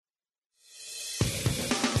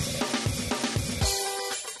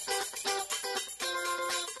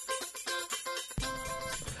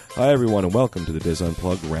Hi, everyone, and welcome to the Diz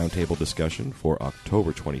Unplugged Roundtable discussion for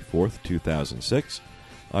October 24th, 2006.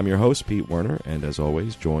 I'm your host, Pete Werner, and as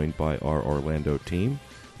always, joined by our Orlando team,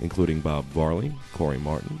 including Bob Varley, Corey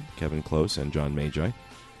Martin, Kevin Close, and John Magi.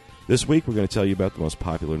 This week, we're going to tell you about the most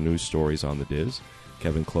popular news stories on the Diz.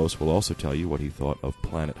 Kevin Close will also tell you what he thought of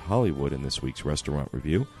Planet Hollywood in this week's restaurant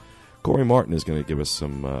review. Corey Martin is going to give us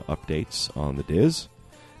some updates on the Diz.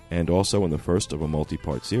 And also, in the first of a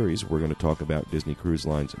multi-part series, we're going to talk about Disney Cruise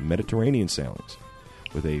Line's Mediterranean sailings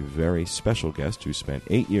with a very special guest who spent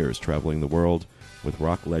 8 years traveling the world with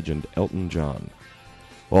rock legend Elton John.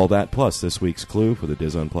 All that plus this week's clue for the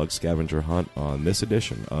Diz Unplugged scavenger hunt on this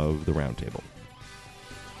edition of the Roundtable.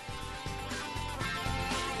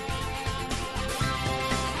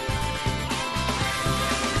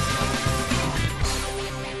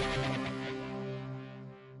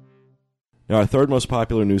 Now, our third most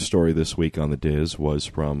popular news story this week on the Diz was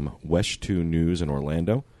from Wesh 2 News in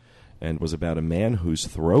Orlando and was about a man whose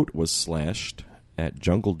throat was slashed at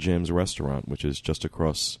Jungle Jim's restaurant, which is just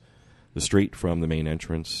across the street from the main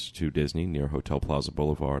entrance to Disney near Hotel Plaza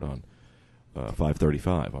Boulevard on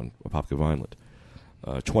 535 on Apopka Vineland.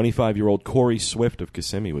 25-year-old Corey Swift of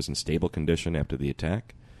Kissimmee was in stable condition after the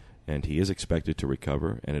attack, and he is expected to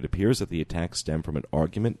recover, and it appears that the attack stemmed from an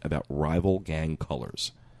argument about rival gang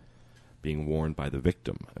colors being worn by the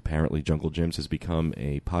victim. Apparently, Jungle Jim's has become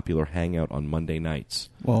a popular hangout on Monday nights.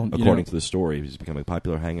 Well, according to the story, it's become a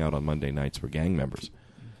popular hangout on Monday nights for gang members.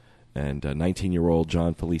 And 19-year-old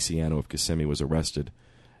John Feliciano of Kissimmee was arrested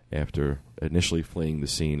after initially fleeing the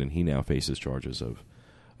scene, and he now faces charges of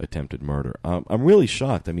attempted murder. I'm really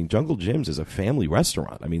shocked. I mean, Jungle Jim's is a family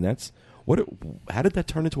restaurant. I mean, that's how did that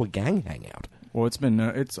turn into a gang hangout? Well, it's been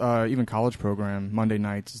even college program. Monday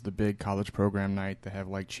nights is the big college program night. They have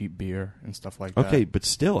like cheap beer and stuff like that. Okay, but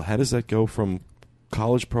still, how does that go from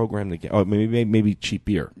college program to maybe cheap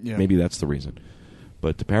beer? Yeah. Maybe that's the reason.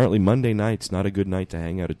 But apparently, Monday night's not a good night to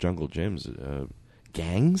hang out at Jungle Jim's.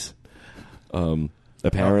 Gangs.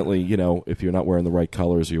 Apparently, if you're not wearing the right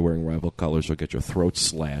colors or you're wearing rival colors, you'll get your throat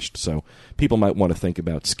slashed. So people might want to think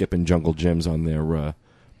about skipping Jungle Jim's on their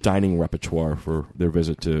dining repertoire for their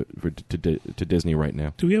visit to Disney right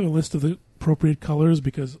now. Do we have a list of the appropriate colors?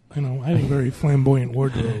 Because I have a very flamboyant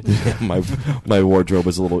wardrobe. my wardrobe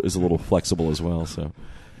is a little flexible as well. So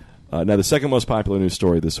now the second most popular news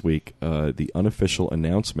story this week, the unofficial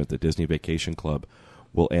announcement that Disney Vacation Club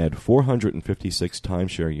will add 456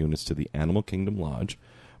 timeshare units to the Animal Kingdom Lodge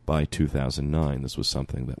by 2009. This was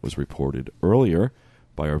something that was reported earlier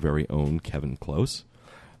by our very own Kevin Close.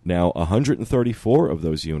 Now, 134 of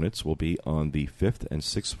those units will be on the 5th and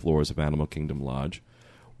 6th floors of Animal Kingdom Lodge,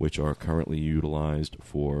 which are currently utilized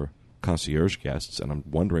for concierge guests, and I'm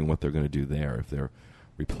wondering what they're going to do there, if they're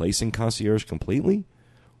replacing concierge completely,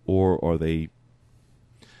 or are they...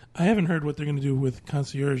 I haven't heard what they're going to do with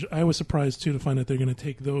concierge. I was surprised, too, to find that they're going to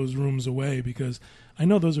take those rooms away, because I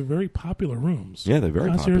know those are very popular rooms. Yeah, they're very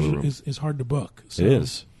popular rooms. Concierge is hard to book. So It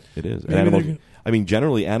is.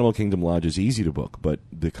 Generally, Animal Kingdom Lodge is easy to book, but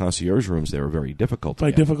the concierge rooms there are very difficult to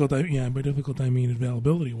get. By difficult, I mean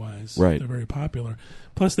availability-wise. Right. They're very popular.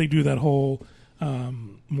 Plus, they do that whole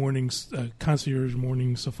concierge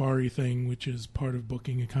morning safari thing, which is part of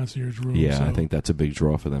booking a concierge room. Yeah, so. I think that's a big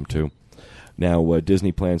draw for them, too. Now,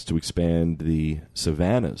 Disney plans to expand the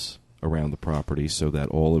savannas around the property so that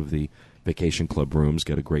all of the Vacation Club rooms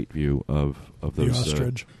get a great view of those... The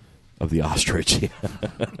ostrich. Of the ostrich, yeah.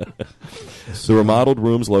 The remodeled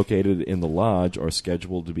rooms located in the lodge are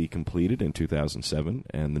scheduled to be completed in 2007,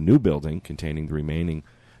 and the new building, containing the remaining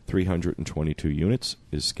 322 units,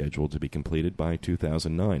 is scheduled to be completed by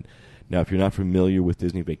 2009. Now, if you're not familiar with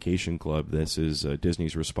Disney Vacation Club, this is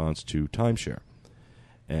Disney's response to timeshare.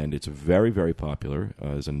 And it's very, very popular.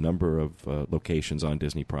 There's a number of locations on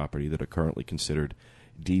Disney property that are currently considered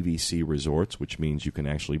DVC resorts, which means you can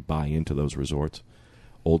actually buy into those resorts.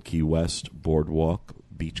 Old Key West, Boardwalk,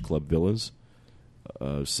 Beach Club Villas,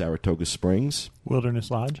 Saratoga Springs,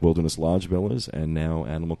 Wilderness Lodge Villas, and now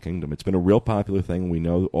Animal Kingdom. It's been a real popular thing. We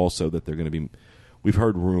know also that they're going to be, we've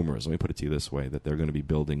heard rumors, let me put it to you this way, that they're going to be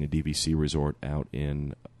building a DVC resort out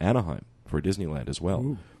in Anaheim for Disneyland as well.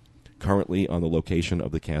 Ooh. Currently on the location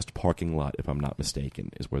of the cast parking lot, if I'm not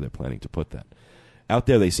mistaken, is where they're planning to put that. Out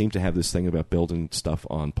there, they seem to have this thing about building stuff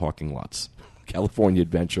on parking lots. California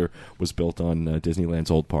Adventure was built on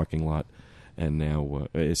Disneyland's old parking lot, and now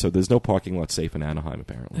so there's no parking lot safe in Anaheim.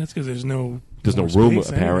 Apparently, that's because there's no room.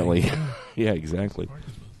 Apparently, yeah, exactly.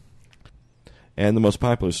 And the most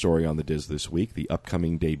popular story on the Diz this week: the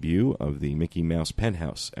upcoming debut of the Mickey Mouse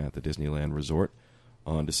Penthouse at the Disneyland Resort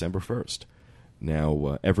on December 1st.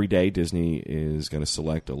 Now, every day Disney is going to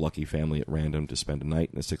select a lucky family at random to spend a night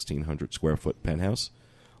in a 1,600 square foot penthouse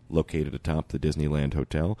located atop the Disneyland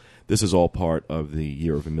Hotel. This is all part of the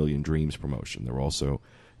Year of a Million Dreams promotion. They're also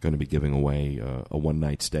going to be giving away a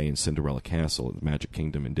one-night stay in Cinderella Castle at the Magic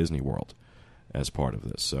Kingdom in Disney World as part of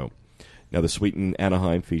this. So, now the suite in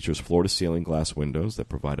Anaheim features floor-to-ceiling glass windows that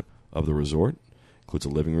provide of the resort. Includes a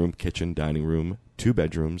living room, kitchen, dining room, 2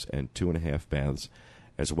 bedrooms, and 2.5 baths,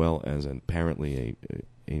 as well as apparently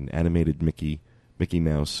an animated Mickey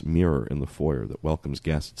Mouse mirror in the foyer that welcomes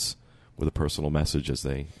guests with a personal message as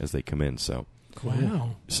they come in. So,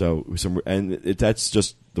 wow. That's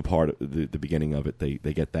just the part, the beginning of it. They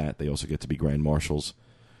get that. They also get to be grand marshals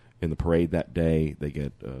in the parade that day. They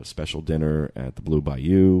get a special dinner at the Blue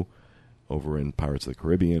Bayou over in Pirates of the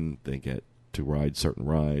Caribbean. They get to ride certain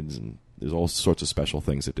rides, and there's all sorts of special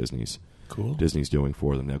things that Disney's doing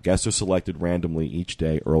for them. Now, guests are selected randomly each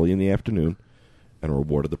day early in the afternoon and are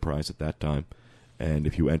awarded the prize at that time. And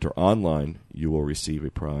if you enter online, you will receive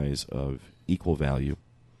a prize of equal value.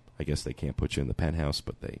 I guess they can't put you in the penthouse,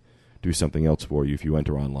 but they do something else for you if you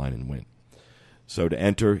enter online and win. So to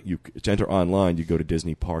enter online, you go to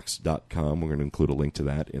DisneyParks.com. We're going to include a link to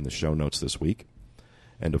that in the show notes this week.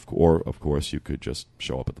 And of course, you could just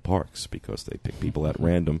show up at the parks because they pick people at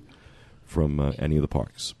random from any of the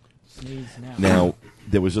parks. Now,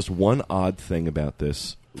 there was just one odd thing about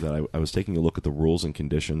this that I was taking a look at the rules and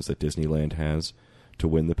conditions that Disneyland has to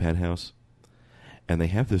win the penthouse, and they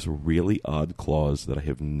have this really odd clause that I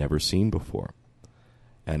have never seen before.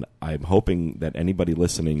 And I'm hoping that anybody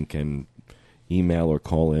listening can email or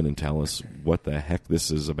call in and tell us what the heck this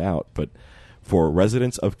is about. But for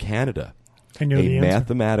residents of Canada, a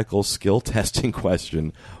mathematical skill testing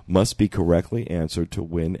question must be correctly answered to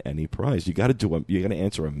win any prize. You got to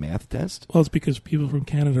answer a math test? Well, it's because people from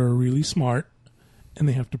Canada are really smart, and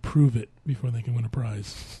they have to prove it before they can win a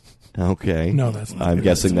prize. Okay. No, that's not. I'm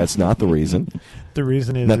guessing that's not the reason. The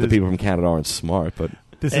reason is not that people from Canada aren't smart, but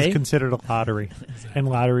this is considered a lottery, and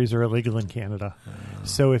lotteries are illegal in Canada.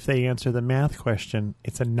 So if they answer the math question,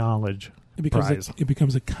 it's a knowledge prize. It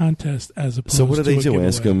becomes a contest as opposed to So what do they do? giveaway.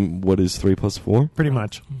 Ask them what is 3 + 4? Pretty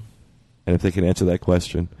much. And if they can answer that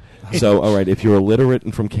question. So, all right, if you're illiterate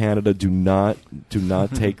and from Canada, do not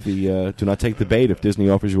take the bait if Disney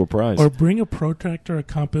offers you a prize. Or bring a protractor, a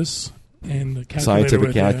compass, and a calculator.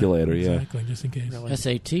 Scientific calculator, yeah. Exactly, just in case. Really.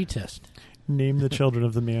 SAT test. Name the children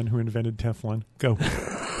of the man who invented Teflon. Go.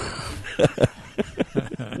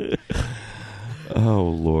 Oh,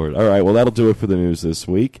 Lord. All right, well, that'll do it for the news this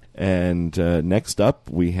week. And next up,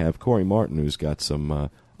 we have Corey Martin, who's got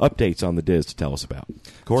some updates on the Diz to tell us about.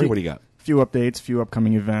 Corey, what do you got? Few updates, few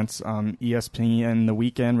upcoming events. ESPN The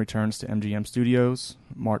Weekend returns to MGM Studios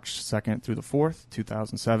March 2nd through the 4th,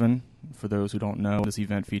 2007. For those who don't know, this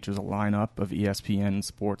event features a lineup of ESPN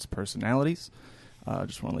sports personalities.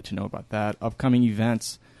 Just want to let you know about that. Upcoming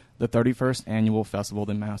events. The 31st Annual Festival of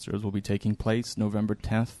the Masters will be taking place November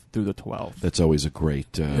 10th through the 12th. That's always a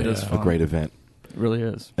great event. It really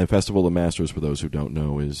is. And Festival of the Masters, for those who don't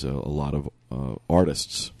know, is a lot of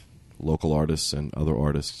artists, local artists and other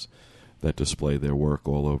artists that display their work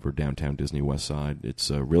all over downtown Disney West Side.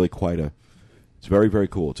 It's really it's very, very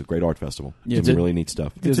cool. It's a great art festival. Yeah, it's some really neat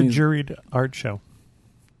stuff. It's a juried art show.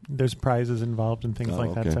 There's prizes involved and things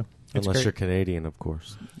like okay. that. So Unless you're Canadian, of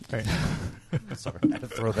course. Right. Sorry, I had to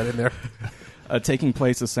throw that in there. Taking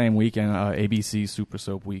place the same weekend, ABC Super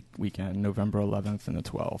Soap Weekend, November 11th and the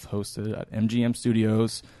 12th, hosted at MGM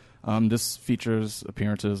Studios. This features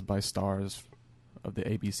appearances by stars of the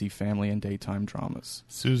ABC family and daytime dramas.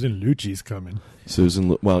 Susan Lucci's coming.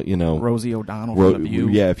 Well, you know, Rosie O'Donnell from The View.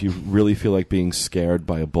 Yeah, if you really feel like being scared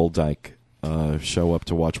by a bull dyke, show up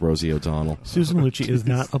to watch Rosie O'Donnell. Susan Lucci is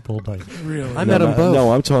not a bull dyke. Really? I met them both.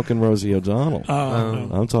 No, I'm talking Rosie O'Donnell. No.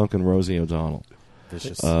 I'm talking Rosie O'Donnell.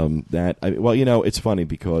 Vicious. Well, you know, it's funny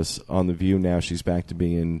because on The View now she's back to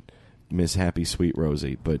being Miss Happy Sweet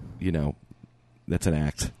Rosie, but you know, that's an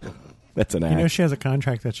act. That's an act. You know, she has a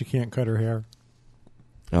contract that she can't cut her hair.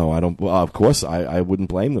 Oh, I don't. Well, of course, I wouldn't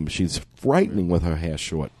blame them. She's frightening with her hair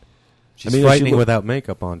short. She's frightening without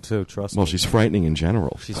makeup on, too, trust me. Well, she's frightening in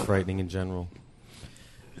general. She's frightening in general.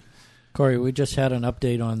 Corey, we just had an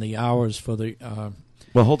update on the hours for the...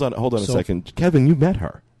 Well, hold on a second. Kevin, you met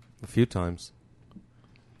her. A few times.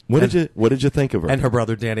 What did you think of her? And her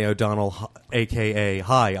brother, Danny O'Donnell, a.k.a.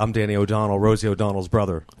 Hi, I'm Danny O'Donnell, Rosie O'Donnell's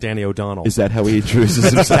brother, Danny O'Donnell. Is that how he introduces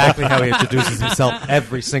himself? Exactly how he introduces himself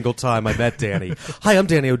every single time I met Danny. Hi, I'm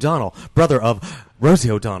Danny O'Donnell, brother of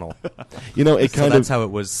Rosie O'Donnell. You know, that's how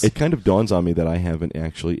it was. It kind of dawns on me that I haven't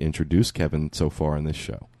actually introduced Kevin so far in this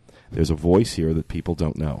show. There's a voice here that people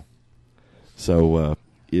don't know. So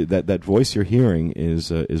that voice you're hearing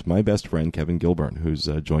is my best friend Kevin Gilburn, who's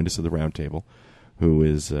joined us at the Roundtable, who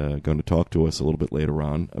is going to talk to us a little bit later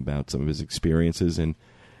on about some of his experiences in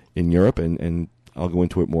Europe, and I'll go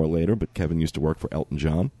into it more later. But Kevin used to work for Elton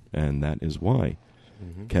John, and that is why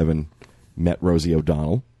Kevin met Rosie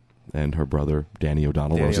O'Donnell and her brother Danny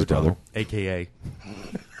O'Donnell, Rosie's brother, a.k.a.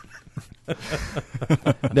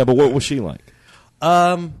 No, but what was she like?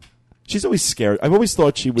 She's always scared. I've always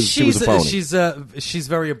thought she was a phony. She's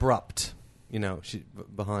very abrupt. You know, she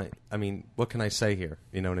behind. I mean, what can I say here?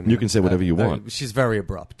 You know what I mean? You can say whatever you want. She's very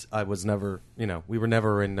abrupt. I was never, we were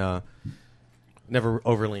never never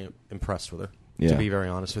overly impressed with her. Yeah. To be very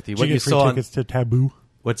honest with you, Did you get free tickets to Taboo?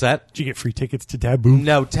 What's that? Did you get free tickets to Taboo?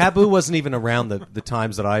 No, Taboo wasn't even around the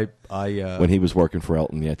times that I when he was working for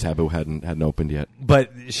Elton. Yeah, Taboo hadn't opened yet.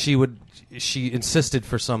 But she insisted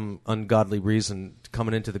for some ungodly reason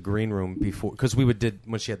coming into the green room before, because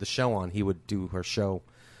when she had the show on, he would do her show.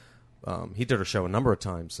 He did her show a number of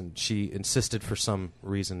times, and she insisted for some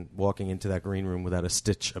reason walking into that green room without a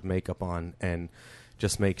stitch of makeup on, and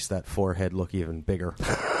just makes that forehead look even bigger.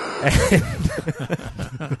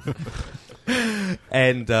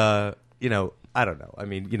 And I don't know. I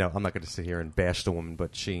mean, I'm not going to sit here and bash the woman,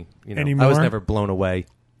 but she, I was never blown away.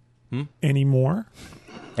 Anymore?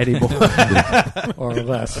 Or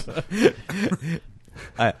less.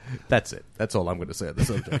 That's it. That's all I'm going to say on the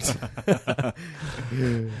subject.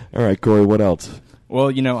 All right, Corey, what else?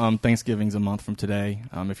 Well, Thanksgiving's a month from today.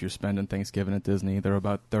 If you're spending Thanksgiving at Disney, there are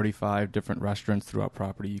about 35 different restaurants throughout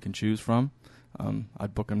property you can choose from.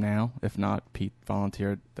 I'd book them now. If not, Pete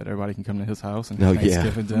volunteered that everybody can come to his house and have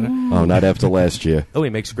Thanksgiving dinner. Oh, not after last year. Oh, he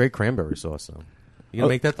makes great cranberry sauce, though. You gonna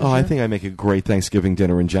make that this year? I think I make a great Thanksgiving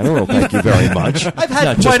dinner in general. Thank you very much. I've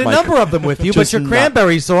had quite a number of them with you, but your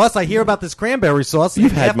cranberry sauce, I hear about this cranberry sauce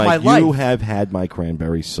You've had half my life. You have had my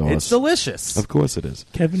cranberry sauce. It's delicious. Of course it is.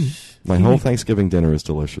 Kevin, my whole Thanksgiving dinner is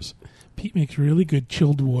delicious. Pete makes really good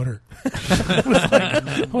chilled water.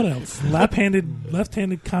 What else?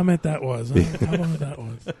 Left-handed comment that was. Huh? How long that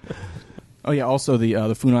was? Oh yeah. Also, the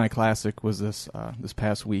Funai Classic was this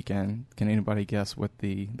past weekend. Can anybody guess what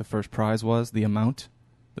the first prize was? The amount.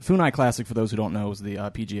 The Funai Classic, for those who don't know, is the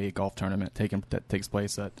PGA golf tournament that takes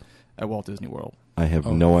place at Walt Disney World. I have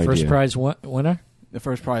no idea. First prize winner. The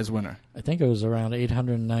first prize winner. I think it was around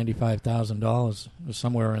 $895,000, or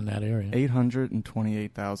somewhere in that area.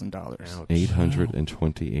 $828,000.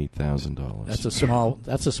 $828,000.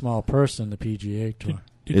 That's a small purse in the PGA Tour.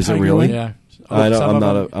 Is it really? Yeah. I'm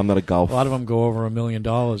not a golf. A lot of them go over $1 million.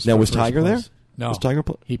 Now, was Tiger there? No. Was Tiger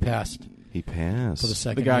he passed. He passed. For the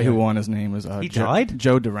second The guy year. who won, his name was he died?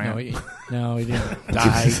 Joe Durant. No, he didn't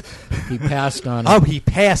die. He passed on. Oh, he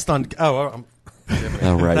passed on. Oh,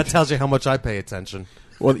 all right. That tells you how much I pay attention.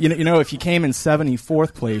 Well, if you came in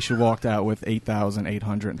 74th place, you walked out with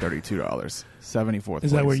 $8,832. 74th place.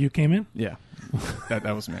 Is that where you came in? Yeah.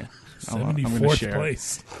 that was me. 74th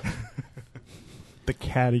place. The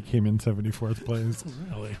caddy came in 74th place.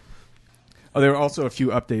 Really? Oh, there were also a few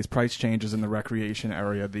updates, price changes in the recreation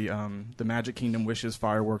area. The Magic Kingdom Wishes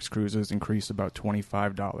fireworks cruises increased about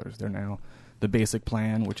 $25. They're now the basic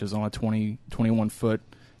plan, which is on a 21-foot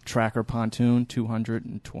tracker pontoon,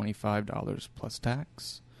 $225 plus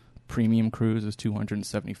tax. Premium cruise is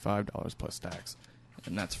 $275 plus tax,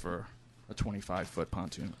 and that's for a 25-foot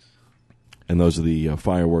pontoon. And those are the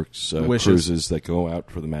fireworks cruises that go out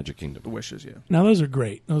for the Magic Kingdom. The Wishes, yeah. Now, those are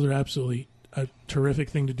great. Those are absolutely a terrific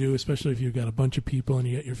thing to do, especially if you've got a bunch of people and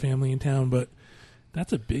you get your family in town. But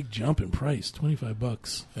that's a big jump in price,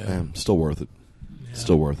 $25. Yeah. Still worth it. Yeah.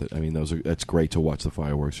 Still worth it. I mean, that's great to watch the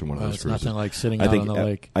fireworks from one of those it's cruises. Nothing like sitting out on the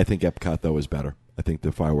lake. I think Epcot, though, is better. I think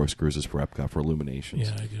the fireworks cruises for Epcot for illuminations.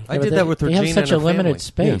 Yeah, I do. I did that with Regina. They have such a limited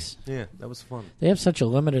space. Yeah, that was fun. They have such a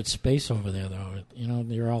limited space over there, though.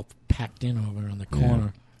 You're all packed in over in the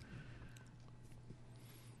corner.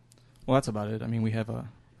 Well, that's about it. I mean, we have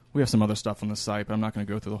some other stuff on the site, but I'm not going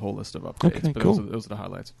to go through the whole list of updates. Okay, but cool. Those are the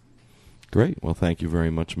highlights. Great. Well, thank you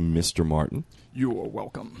very much, Mr. Martin. You are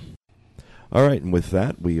welcome. All right, and with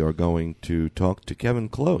that, we are going to talk to Kevin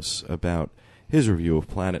Close about his review of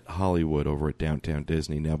Planet Hollywood over at Downtown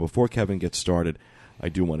Disney. Now, before Kevin gets started, I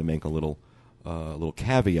do want to make a little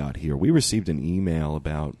caveat here. We received an email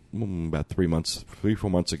about 3 or 4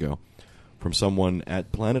 months ago from someone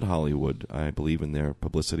at Planet Hollywood, I believe in their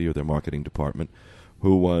publicity or their marketing department,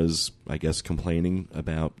 who was, I guess, complaining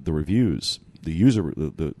about the reviews,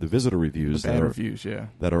 the visitor reviews,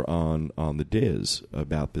 that are on the Diz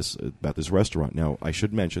about this restaurant. Now, I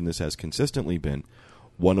should mention this has consistently been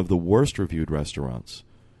one of the worst reviewed restaurants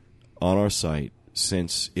on our site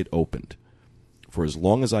since it opened. for as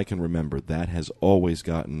long as I can remember, that has always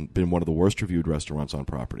been one of the worst reviewed restaurants on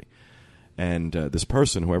property. And this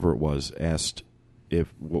person, whoever it was, asked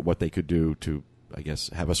what they could do to, I guess,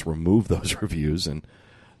 have us remove those reviews, and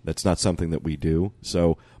that's not something that we do.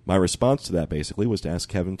 So my response to that basically was to ask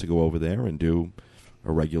Kevin to go over there and do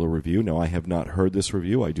a regular review. Now, I have not heard this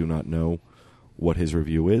review. I do not know what his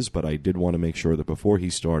review is, but I did want to make sure that before he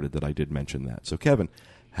started that I did mention that. So, Kevin,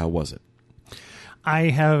 how was it? I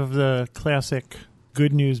have the classic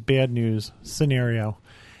good news, bad news scenario.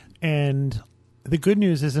 And the good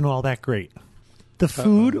news isn't all that great. The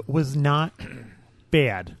food was not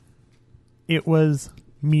bad. It was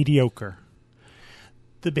mediocre.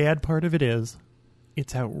 The bad part of it is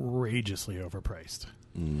it's outrageously overpriced.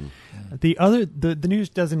 The news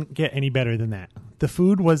doesn't get any better than that. The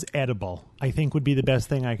food was edible, I think would be the best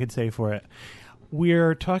thing I could say for it.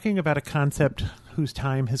 We're talking about a concept whose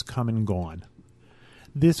time has come and gone.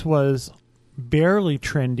 This was barely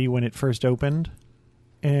trendy when it first opened,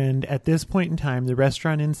 and at this point in time, the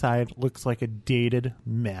restaurant inside looks like a dated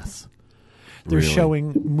mess. They're Really?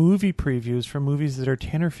 showing movie previews for movies that are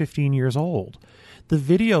 10 or 15 years old. The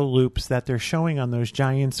video loops that they're showing on those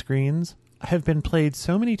giant screens have been played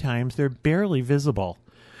so many times they're barely visible.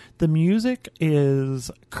 The music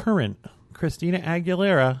is current. Christina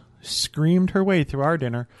Aguilera screamed her way through our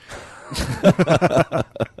dinner.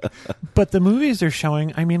 But the movies they're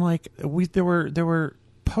showing, I mean, like there were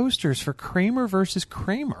posters for Kramer versus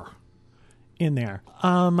Kramer in there.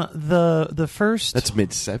 The first, That's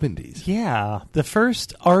mid-'70s. yeah, the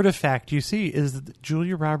first artifact you see is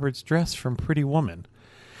Julia Roberts' dress from Pretty Woman.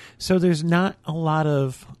 So there's not a lot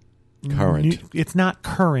of Current. it's not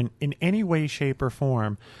current in any way, shape, or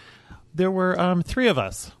form. There were 3 of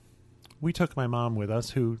us. We took my mom with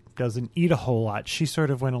us, who doesn't eat a whole lot. She sort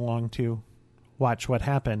of went along to watch what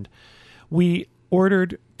happened. We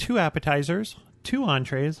ordered 2 appetizers, 2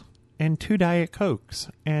 entrees, and 2 Diet Cokes.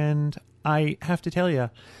 And I have to tell you,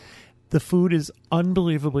 the food is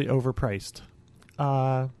unbelievably overpriced.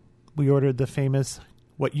 We ordered the famous,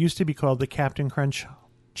 what used to be called the Captain Crunch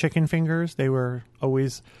chicken fingers. They were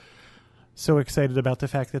always so excited about the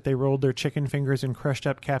fact that they rolled their chicken fingers and crushed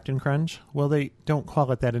up Captain Crunch. Well, they don't call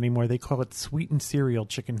it that anymore. They call it sweetened cereal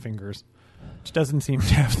chicken fingers, which doesn't seem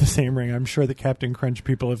to have the same ring. I'm sure the Captain Crunch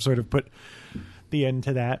people have sort of put the end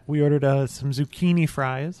to that. We ordered some zucchini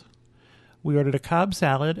fries. We ordered a Cobb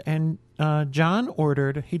salad, and John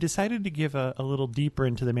he decided to give a little deeper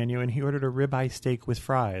into the menu, and he ordered a ribeye steak with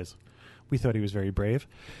fries. We thought he was very brave.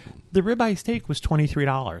 The ribeye steak was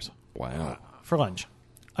 $23 Wow. for lunch.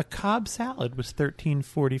 A Cobb salad was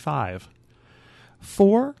 $13.45.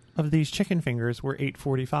 4 of these chicken fingers were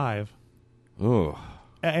 $8.45. Oh.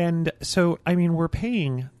 And so, I mean, we're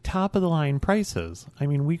paying top-of-the-line prices. I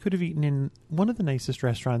mean, we could have eaten in one of the nicest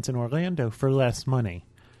restaurants in Orlando for less money.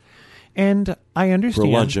 And I understand...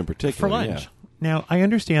 For lunch in particular, For lunch. yeah. Now, I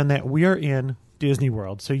understand that we are in Disney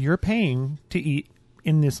World, so you're paying to eat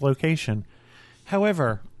in this location.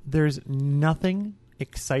 However, there's nothing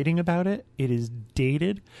exciting about it. It is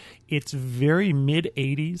dated. It's very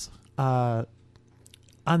mid-'80s.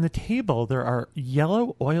 On the table, there are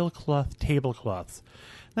yellow oilcloth tablecloths.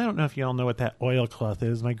 I don't know if you all know what that oilcloth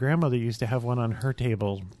is. My grandmother used to have one on her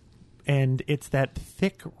table, and it's that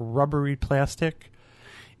thick, rubbery plastic.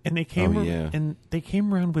 And they came and they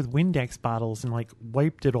came around with Windex bottles and like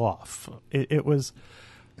wiped it off. It was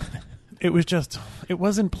just, it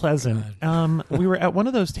wasn't pleasant. We were at one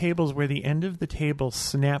of those tables where the end of the table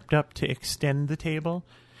snapped up to extend the table,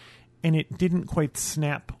 and it didn't quite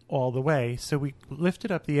snap all the way. So we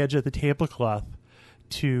lifted up the edge of the tablecloth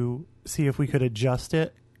to see if we could adjust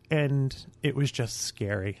it, and it was just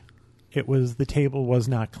scary. The table was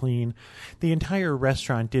not clean. The entire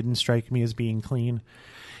restaurant didn't strike me as being clean.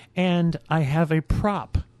 And I have a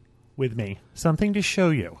prop with me, something to show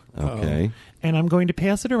you. Okay. And I'm going to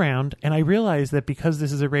pass it around, and I realize that because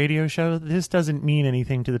this is a radio show, this doesn't mean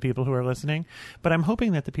anything to the people who are listening, but I'm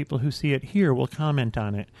hoping that the people who see it here will comment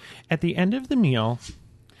on it. At the end of the meal,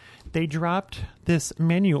 they dropped this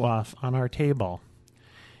menu off on our table.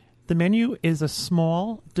 The menu is a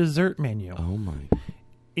small dessert menu. Oh, my.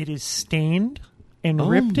 It is stained and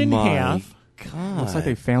ripped in half. God. Looks like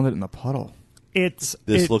they found it in the puddle.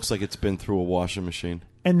 This looks like it's been through a washing machine.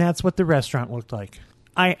 And that's what the restaurant looked like.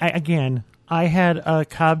 I had a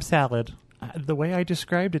Cobb salad. The way I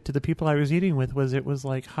described it to the people I was eating with was it was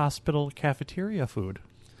like hospital cafeteria food.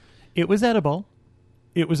 It was edible.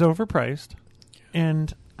 It was overpriced.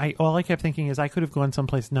 And all I kept thinking is I could have gone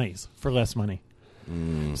someplace nice for less money.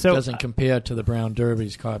 So doesn't compare to the Brown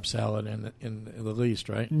Derby's Cobb salad in the least,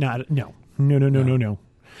 right? No,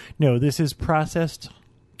 this is processed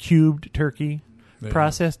cubed turkey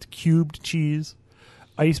processed cubed cheese,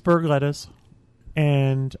 iceberg lettuce,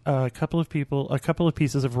 and a couple of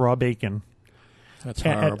pieces of raw bacon. That's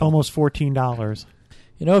at horrible. almost $14.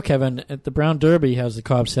 You know, Kevin, at the Brown Derby has the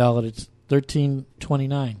Cobb salad. It's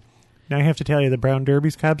 $13.29. Now I have to tell you, the Brown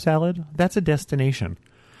Derby's Cobb salad, that's a destination.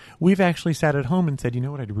 We've actually sat at home and said, you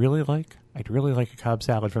know what I'd really like? I'd really like a Cobb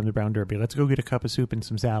salad from the Brown Derby. Let's go get a cup of soup and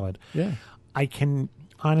some salad. Yeah. I can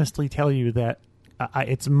honestly tell you that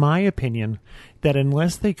it's my opinion that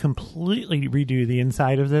unless they completely redo the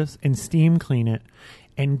inside of this and steam clean it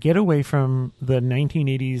and get away from the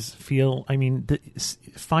 1980s feel, I mean,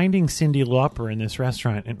 finding Cyndi Lauper in this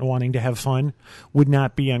restaurant and wanting to have fun would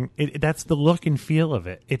not be that's the look and feel of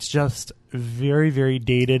it. It's just very, very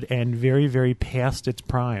dated and very, very past its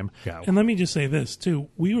prime. And let me just say this, too.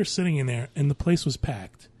 We were sitting in there, and the place was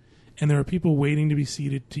packed, and there were people waiting to be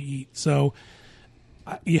seated to eat. So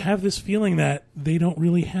you have this feeling that they don't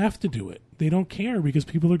really have to do it. They don't care because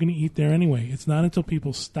people are going to eat there anyway. It's not until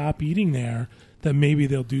people stop eating there that maybe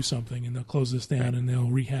they'll do something and they'll close this down and they'll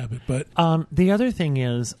rehab it. But the other thing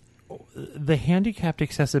is the handicapped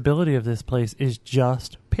accessibility of this place is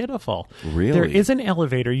just pitiful. Really? There is an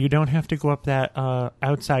elevator. You don't have to go up that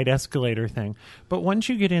outside escalator thing. But once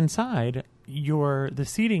you get inside, the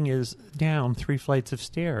seating is down 3 flights of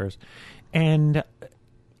stairs. And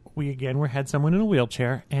we had someone in a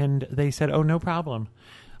wheelchair, and they said, oh, no problem.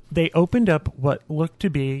 They opened up what looked to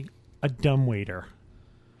be a dumbwaiter.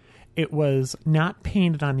 It was not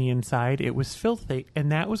painted on the inside. It was filthy, and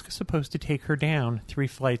that was supposed to take her down 3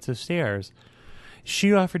 flights of stairs.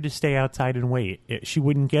 She offered to stay outside and wait. She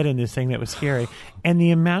wouldn't get in this thing that was scary. And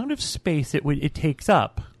the amount of space it takes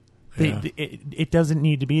up, it doesn't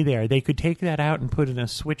need to be there. They could take that out and put in a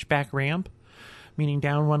switchback ramp, meaning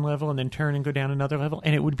down one level and then turn and go down another level,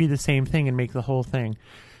 and it would be the same thing and make the whole thing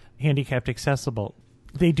handicapped accessible.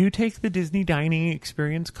 They do take the Disney Dining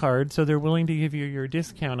Experience card, so they're willing to give you your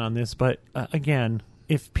discount on this. But again,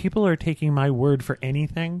 if people are taking my word for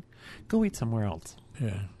anything, go eat somewhere else.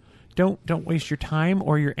 Yeah. Don't waste your time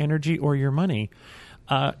or your energy or your money.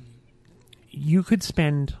 You could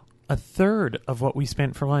spend a third of what we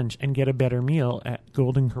spent for lunch and get a better meal at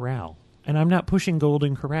Golden Corral. And I'm not pushing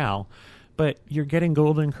Golden Corral, but you're getting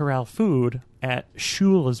Golden Corral food at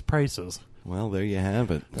Shula's prices. Well, there you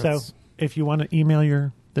have it. So if you want to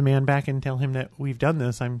email the man back and tell him that we've done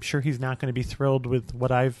this, I'm sure he's not going to be thrilled with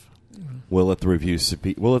what I've... We'll let the review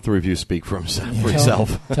speak. We'll let the review speak for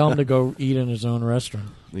himself. Tell him to go eat in his own restaurant.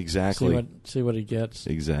 Exactly. See what he gets.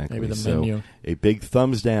 Exactly. Maybe the so, menu. A big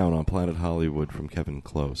thumbs down on Planet Hollywood from Kevin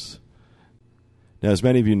Close. Now, as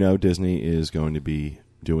many of you know, Disney is going to be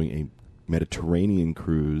doing a Mediterranean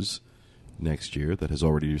cruise next year that has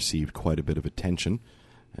already received quite a bit of attention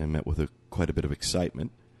and met with quite a bit of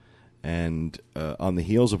excitement. And on the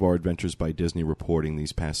heels of our Adventures by Disney reporting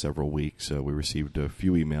these past several weeks, we received a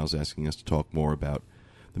few emails asking us to talk more about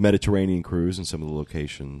the Mediterranean cruise and some of the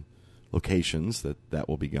locations that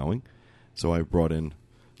will be going. So I brought in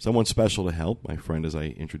someone special to help, my friend, as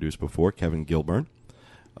I introduced before, Kevin Gilburn.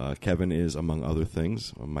 Kevin is, among other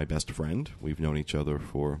things, my best friend. We've known each other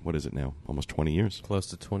for, what is it now, almost 20 years? Close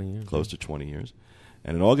to 20 years. Close to 20 years.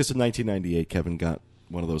 And in August of 1998, Kevin got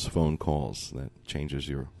one of those phone calls that changes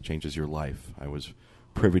your life. I was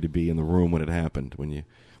privy to be in the room when it happened, when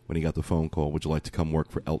he got the phone call, would you like to come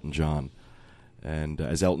work for Elton John? And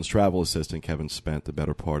as Elton's travel assistant, Kevin spent the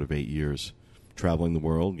better part of 8 years traveling the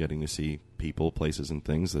world, getting to see people, places, and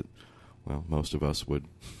things that, well, most of us would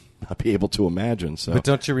not be able to imagine. So, but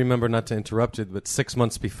don't you remember, not to interrupt you, but 6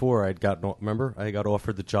 months before I got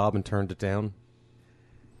offered the job and turned it down?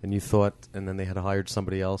 And you thought, and then they had hired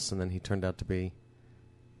somebody else, and then he turned out to be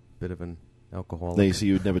bit of an alcoholic. Lacey,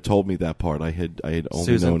 you'd never told me that part. I had only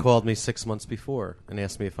Susan known... called me 6 months before and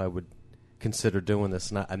asked me if I would consider doing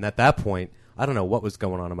this. And at that point, I don't know what was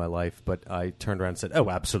going on in my life, but I turned around and said,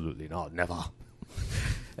 "Oh, absolutely not, never."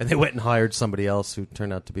 And they went and hired somebody else who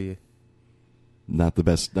turned out to be not the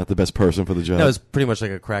best person for the job. No, it was pretty much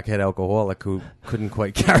like a crackhead alcoholic who couldn't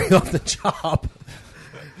quite carry on the job.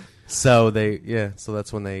 So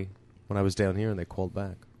that's when I was down here and they called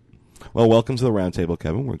back. Well, welcome to the Roundtable,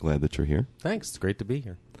 Kevin. We're glad that you're here. Thanks. It's great to be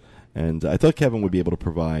here. And I thought Kevin would be able to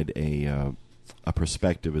provide a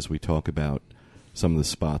perspective as we talk about some of the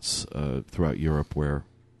spots throughout Europe where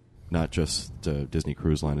not just Disney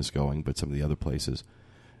Cruise Line is going, but some of the other places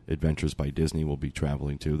Adventures by Disney will be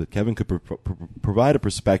traveling to, that Kevin could provide a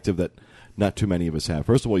perspective that not too many of us have.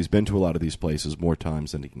 First of all, he's been to a lot of these places more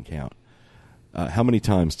times than he can count. How many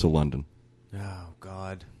times to London? Oh,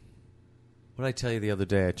 God. What did I tell you the other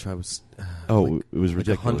day? It was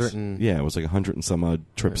ridiculous. It was like 100 and some odd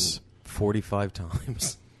trips. 45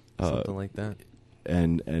 times. Something like that.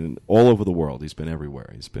 and all over the world. He's been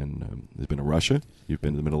everywhere. He's been to Russia. You've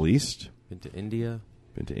been to the Middle East. Been to India.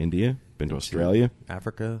 Been to Australia.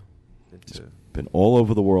 Africa. Been all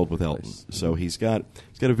over the world with Elton. So he's got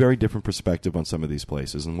a very different perspective on some of these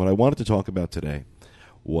places. And what I wanted to talk about today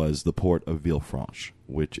was the port of Villefranche,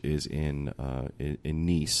 which is in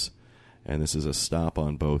Nice. And this is a stop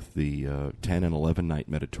on both the 10 and 11 night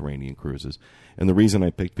Mediterranean cruises. And the reason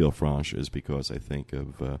I picked Villefranche is because I think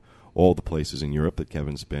of all the places in Europe that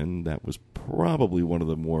Kevin's been, that was probably one of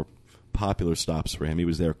the more popular stops for him. He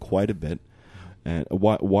was there quite a bit. And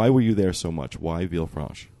why were you there so much? Why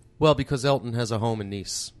Villefranche? Well, because Elton has a home in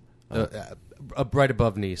Nice, right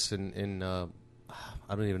above Nice, in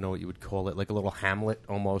I don't even know what you would call it, like a little hamlet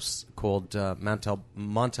almost called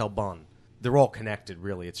Montalban. They're all connected,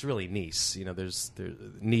 really. It's really Nice. There's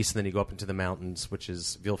Nice, and then you go up into the mountains, which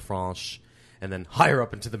is Villefranche, and then higher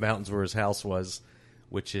up into the mountains where his house was,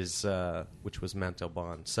 which was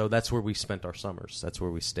Montalban. So that's where we spent our summers. That's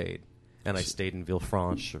where we stayed, and I stayed in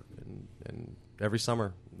Villefranche, and every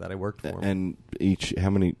summer that I worked for him. And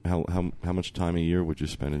how much time a year would you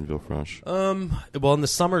spend in Villefranche? Well, in the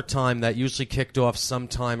summertime, that usually kicked off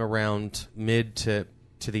sometime around mid to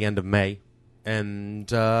the end of May. And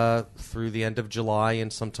through the end of July,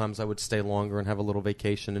 and sometimes I would stay longer and have a little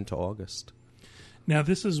vacation into August. Now,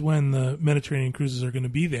 this is when the Mediterranean cruises are going to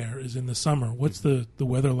be there, is in the summer. What's the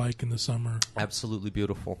weather like in the summer? Absolutely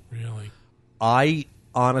beautiful. Really? I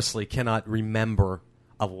honestly cannot remember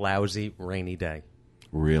a lousy rainy day.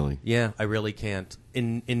 Really? Yeah, I really can't.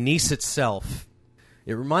 In Nice itself,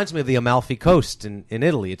 it reminds me of the Amalfi Coast in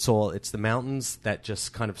Italy. It's the mountains that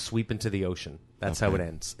just kind of sweep into the ocean. That's how it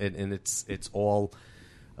ends, and it's all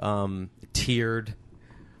tiered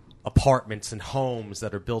apartments and homes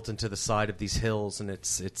that are built into the side of these hills, and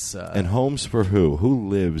it's and homes for who? Who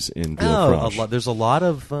lives in Villefranche? There's a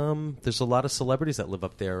lot of celebrities that live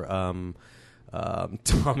up there.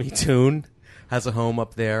 Tommy Tune has a home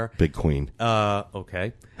up there. Big Queen.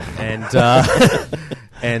 Okay, and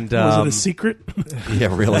and was it a secret?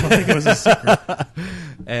 Yeah, really. I don't think it was a secret.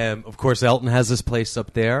 Of course, Elton has his place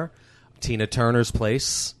up there. Tina Turner's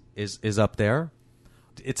place is up there.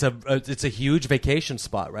 It's a huge vacation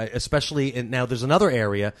spot, right? Especially now. There's another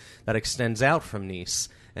area that extends out from Nice,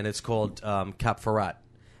 and it's called Cap Ferrat,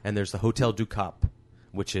 and there's the Hotel du Cap,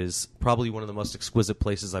 which is probably one of the most exquisite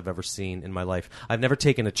places I've ever seen in my life. I've never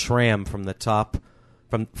taken a tram from the top.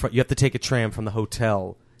 You have to take a tram from the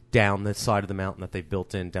hotel down the side of the mountain that they've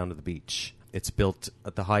built in down to the beach. It's built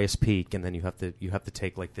at the highest peak, and then you have to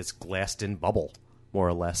take like this glassed-in bubble, more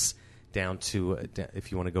or less, down to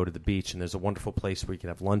if you want to go to the beach. And there's a wonderful place where you can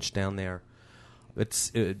have lunch down there.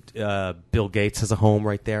 Bill Gates has a home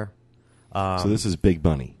right there. So this is big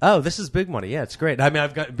money. Oh, this is big money. Yeah, it's great. I mean,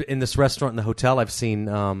 I've got in this restaurant in the hotel, I've seen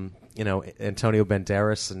Antonio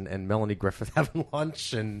Banderas and Melanie Griffith having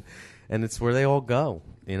lunch, and it's where they all go.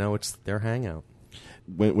 It's their hangout.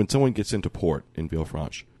 When someone gets into port in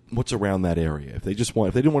Villefranche, what's around that area? If they didn't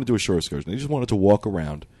want to do a shore excursion, they just wanted to walk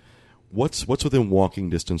around. What's within walking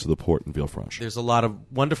distance of the port in Villefranche? There's a lot of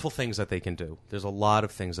wonderful things that they can do.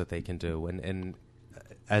 And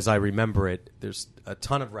as I remember it, there's a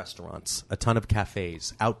ton of restaurants, a ton of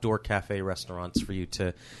cafes, outdoor cafe restaurants for you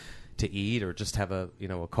to eat or just have a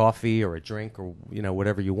coffee or a drink or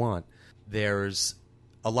whatever you want. There's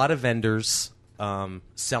a lot of vendors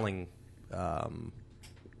selling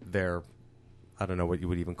their, I don't know what you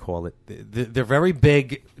would even call it. They're very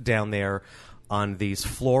big down there on these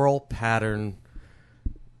floral pattern,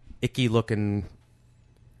 icky looking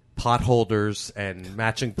pot holders and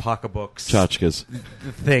matching pocketbooks, tchotchkes,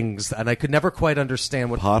 things, and I could never quite understand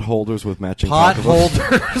what pot holders with matching pot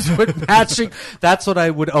pocketbooks. holders with matching. That's what I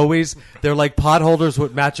would always. They're like pot holders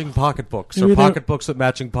with matching pocketbooks, or pocketbooks with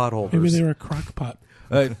matching pot holders. Maybe they were a crock pot.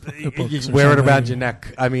 You wear it around your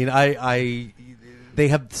neck. I mean, they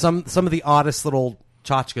have some of the oddest little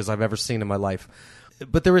tchotchkes I've ever seen in my life.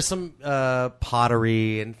 But there is some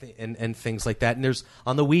pottery and things like that. And there's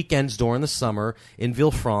on the weekends during the summer in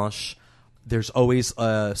Villefranche, there's always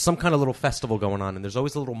some kind of little festival going on, and there's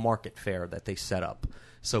always a little market fair that they set up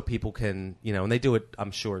so people can, and they do it, I'm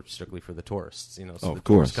sure, strictly for the tourists. So the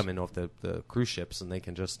tourists come in off the cruise ships, and they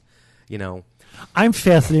can just, I'm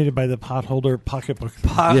fascinated by the potholder pocketbook.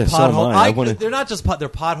 They're not just they're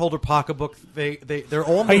potholder pocketbook. They're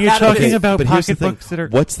all. Are you talking about pocketbooks that are?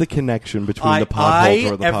 What's the connection between the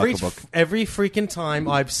potholder and the pocketbook? Every freaking time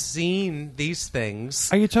I've seen these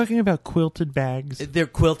things. Are you talking about quilted bags? They're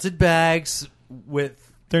quilted bags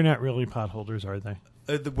with. They're not really potholders, are they?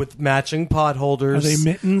 with matching pot holders. Are they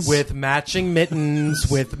mittens? With matching mittens,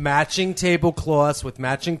 with matching tablecloths, with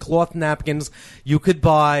matching cloth napkins. You could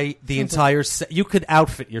buy the entire set. You could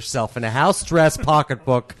outfit yourself in a house dress,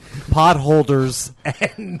 pocketbook, pot holders,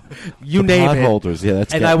 and you name pot it. holders, yeah,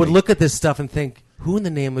 that's and got I would me. look at this stuff and think, who in the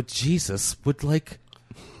name of Jesus would like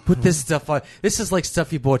put this stuff on? This is like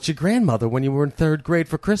stuff you bought your grandmother when you were in 3rd grade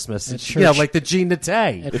for Christmas. At You know, church. like the Jean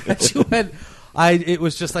Naté. That you had. It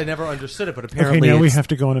was just I never understood it, but Okay, apparently now we it's- have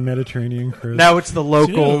to go on a Mediterranean cruise. now it's the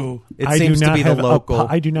local. Ew. It I seems do to not be the have local.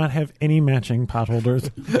 I do not have any matching pot holders.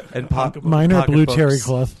 and Mine are blue pocketbooks. cherry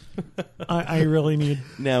cloth. I really need.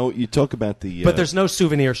 Now you talk about the. But there's no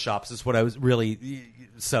souvenir shops. Is what I was really.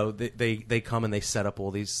 So they come and they set up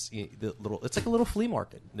all these the little. It's like a little flea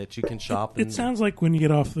market that you can shop. It and, sounds like when you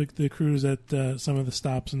get off the cruise at some of the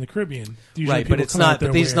stops in the Caribbean. Usually right, but people it's come out not. their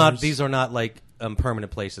But these wares. these are not like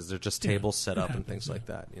permanent places. They're just Yeah, tables set it up and happens, things yeah. like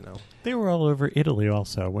that. You know. They were all over Italy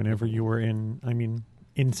also. Whenever you were in,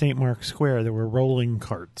 in St. Mark's Square, there were rolling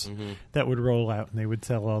carts that would roll out, and they would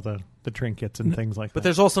sell all the trinkets and things like But that.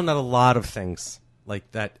 there's also not a lot of things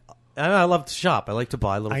like that. I love to shop. I like to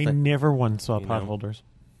buy little I things. never once saw You pot know. holders.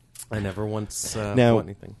 I never once Now- bought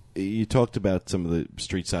anything. You talked about some of the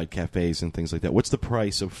street side cafes and things like that. What's the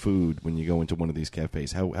price of food when you go into one of these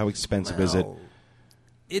cafes? How expensive is it? Well,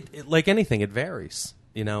 it like anything, it varies.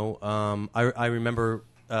 You know, I remember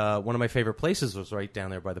one of my favorite places was right down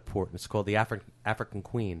there by the port, and it's called the African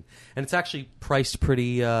Queen, and it's actually priced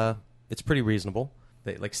pretty. It's pretty reasonable.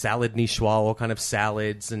 They, like salad niçoise, all kind of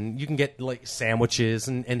salads, and you can get like sandwiches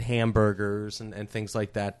and hamburgers and things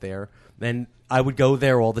like that there. And I would go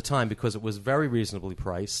there all the time because it was very reasonably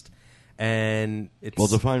priced. And it's Well,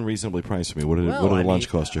 define reasonably priced for me. What did the lunch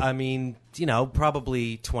cost you? I mean,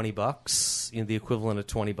 probably $20, the equivalent of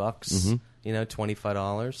 $20.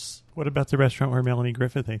 $25. What about the restaurant where Melanie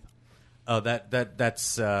Griffith ate? Oh,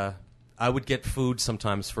 that's. I would get food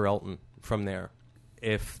sometimes for Elton from there.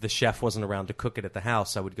 If the chef wasn't around to cook it at the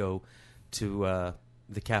house, I would go to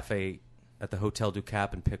the cafe at the Hotel du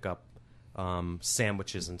Cap and pick up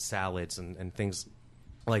sandwiches and salads and things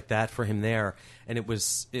like that for him there, and it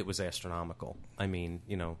was astronomical. I mean,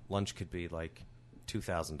 lunch could be like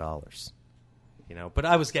 $2,000. But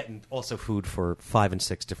I was getting also food for 5 and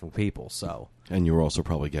 6 different people. So, and you were also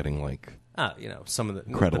probably getting like some of the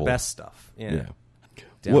Incredible. best stuff. yeah.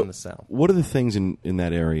 Down in the south. What are the things in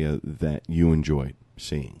that area that you enjoyed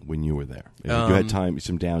seeing when you were there? If you had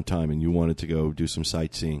some downtime, and you wanted to go do some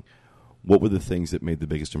sightseeing. What were the things that made the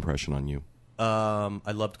biggest impression on you?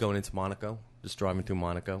 I loved going into Monaco, just driving through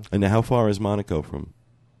Monaco. And now, how far is Monaco from?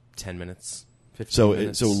 10 minutes, 15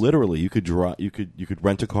 minutes. So literally, you could you could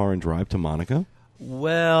rent a car and drive to Monaco.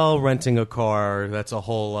 Well, renting a car, that's a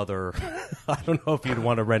whole other... I don't know if you'd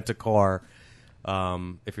want to rent a car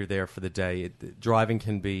if you're there for the day. Driving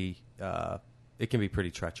can be... it can be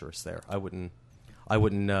pretty treacherous there. I wouldn't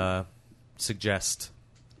suggest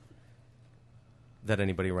that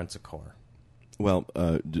anybody rents a car. Well,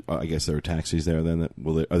 I guess there are taxis there. Then,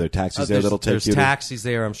 are there taxis there that'll take there's you? Taxis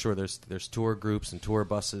there. I'm sure there's tour groups and tour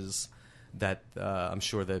buses that I'm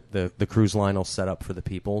sure that the cruise line will set up for the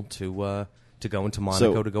people to go into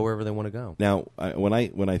Monaco, to go wherever they want to go. Now, when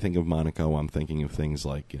I think of Monaco, I'm thinking of things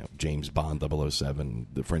like James Bond 007,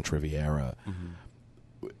 the French Riviera.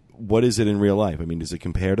 Mm-hmm. What is it in real life? I mean, does it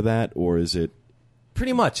compare to that, or is it?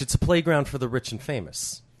 Pretty much, it's a playground for the rich and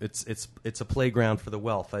famous. It's a playground for the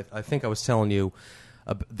wealth. I think I was telling you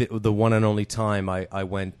the one and only time I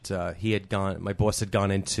went. My boss had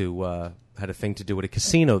gone into had a thing to do at a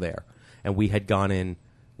casino there, and we had gone in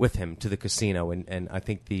with him to the casino, and I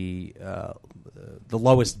think the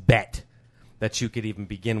lowest bet that you could even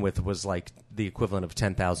begin with was like the equivalent of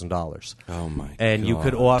 $10,000. Oh my! And God. you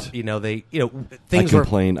could things I were.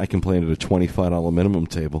 complain at a $25 minimum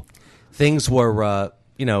table. Things were,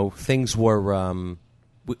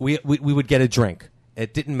 we would get a drink.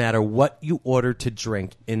 It didn't matter what you ordered to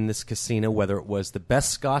drink in this casino, whether it was the best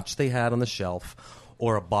scotch they had on the shelf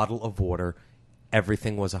or a bottle of water.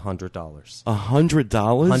 Everything was $100. $100?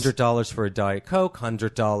 $100 for a Diet Coke,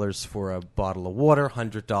 $100 for a bottle of water,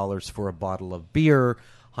 $100 for a bottle of beer,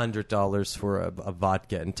 $100 for a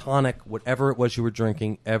vodka and tonic. Whatever it was you were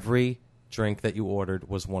drinking, every drink that you ordered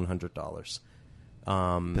was $100.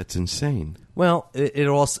 That's insane. Well, it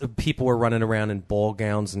also people were running around in ball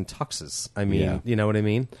gowns and tuxes. I mean, You know what I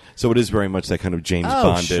mean? So it is very much that kind of James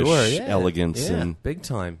Bondish elegance and big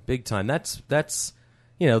time. That's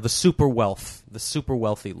the super wealth. The super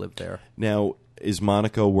wealthy live there. Now, is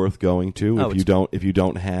Monaco worth going to if you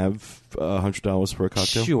don't have $100 for a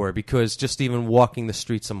cocktail? Sure, because just even walking the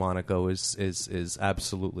streets of Monaco is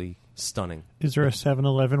absolutely stunning. Is there a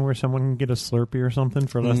 7-Eleven where someone can get a Slurpee or something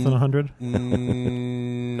for less than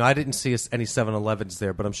 $100? I didn't see any 7-Elevens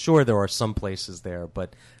there, but I'm sure there are some places there,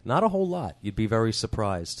 but not a whole lot. You'd be very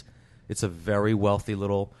surprised. It's a very wealthy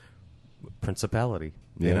little principality.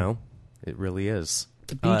 You Yeah. know, it really is.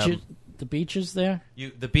 The beaches there?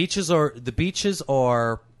 The beaches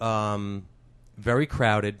are very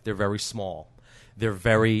crowded. They're very small. They're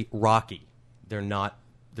very rocky. They're not.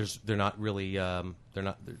 There's really.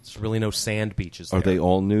 There's really no sand beaches there. Are they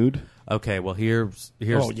all nude? Okay, well here's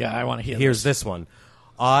Oh, yeah, I want to hear here's this one.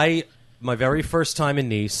 My very first time in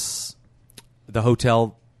Nice, the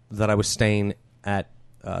hotel that I was staying at,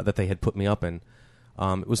 that they had put me up in,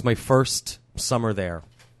 it was my first summer there,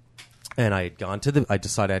 and I had gone to I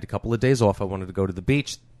decided I had a couple of days off. I wanted to go to the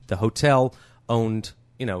beach. The hotel owned,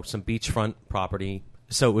 some beachfront property.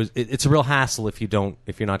 So it's a real hassle if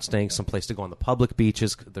you're not staying someplace to go on the public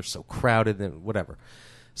beaches. They're so crowded and whatever.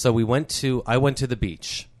 So I went to the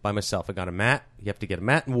beach by myself. I got a mat. You have to get a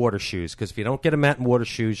mat and water shoes, because if you don't get a mat and water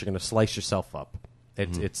shoes, you're going to slice yourself up.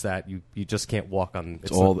 It's that you just can't walk on.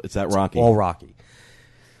 It's that rocky. All rocky.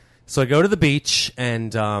 So I go to the beach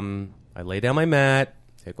and I lay down my mat,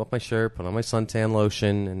 take off my shirt, put on my suntan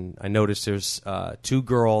lotion, and I notice there's two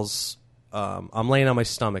girls. I'm laying on my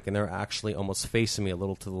stomach, and they're actually almost facing me a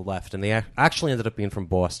little to the left. And they actually ended up being from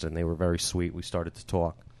Boston. They were very sweet. We started to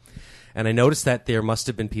talk. And I noticed that there must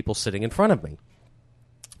have been people sitting in front of me.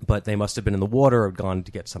 But they must have been in the water or gone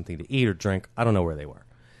to get something to eat or drink. I don't know where they were.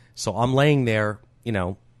 So I'm laying there,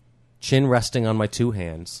 chin resting on my two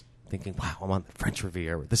hands, thinking, wow, I'm on the French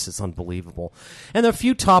Riviera. This is unbelievable. And there are a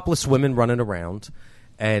few topless women running around.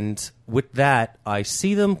 And with that, I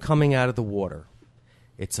see them coming out of the water.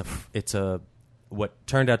 It's a what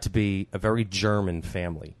turned out to be a very German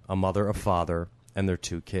family, a mother, a father, and their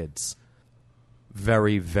two kids.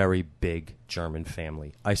 Very, very big German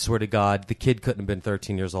family. I swear to God, the kid couldn't have been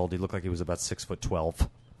 13 years old. He looked like he was about 6'12".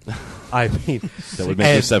 I mean, that would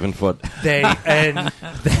make you 7 foot. Is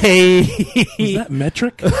that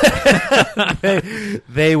metric?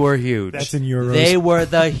 They were huge. That's in euros. They were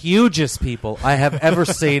the hugest people I have ever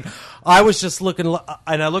seen. I was just looking,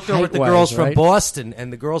 and I looked over at the girls from Boston,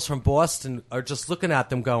 and the girls from Boston are just looking at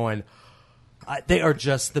them going, they are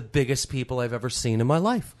just the biggest people I've ever seen in my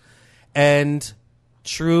life. And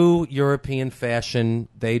true European fashion,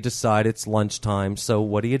 they decide it's lunchtime, so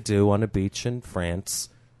what do you do on a beach in France?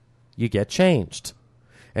 You get changed.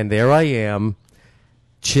 And there I am,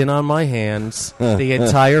 chin on my hands, the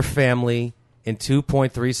entire family in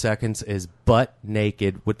 2.3 seconds is butt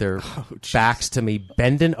naked with their backs to me,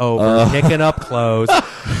 bending over, picking up clothes,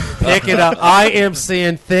 picking up. I am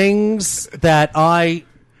seeing things that I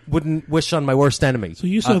wouldn't wish on my worst enemy. So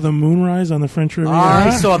you saw the moonrise on the French Riviera?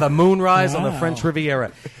 I saw the moonrise on the Wow. French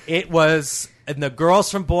Riviera. It was, and the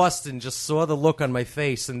girls from Boston just saw the look on my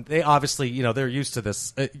face, and they obviously, they're used to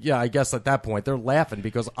this. I guess at that point they're laughing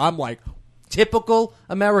because I'm like, typical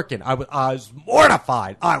American. I was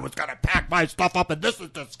mortified. I was going to pack my stuff up, and this is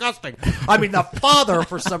disgusting. I mean, the father,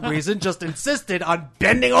 for some reason, just insisted on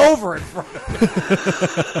bending over in front of me.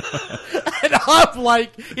 And I'm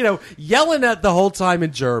like, yelling at the whole time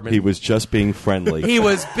in German. He was just being friendly. He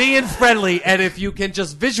was being friendly, and if you can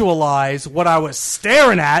just visualize what I was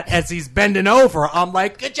staring at as he's bending over, I'm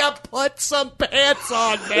like, could you put some pants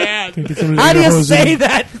on, man? How do you say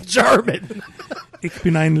that in German? Ich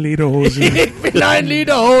bin ein Lederhosen. Ich bin ein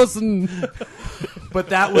Lederhosen. But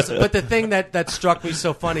the thing that struck me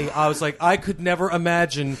so funny, I was like, I could never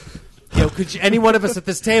imagine, could any one of us at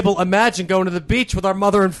this table imagine going to the beach with our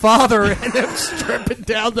mother and father and them stripping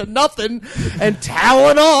down to nothing and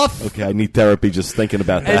toweling off. Okay, I need therapy just thinking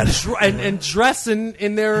about that. And dressing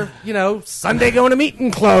in their, Sunday going to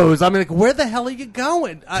meeting clothes. I mean, like, where the hell are you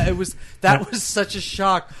going? That was such a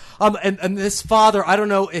shock. And this father, I don't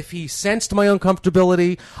know if he sensed my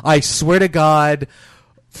uncomfortability. I swear to God,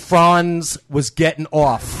 Franz was getting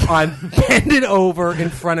off. I'm bending over in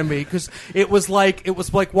front of me because it was like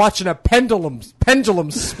watching a pendulum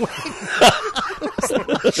swing.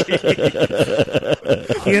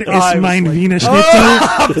 Hier ist mein Wiener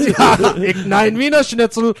Schnitzel. Nein, Wiener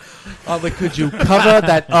Schnitzel. Like, could you cover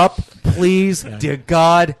that up, please? Yeah. Dear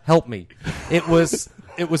God, help me. It was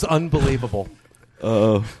unbelievable.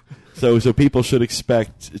 So people should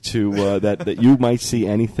expect to that you might see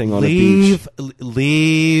anything on a beach.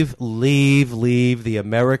 Leave the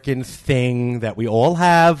American thing that we all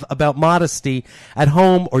have about modesty at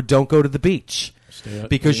home, or don't go to the beach.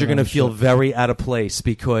 Because you're going to feel very out of place.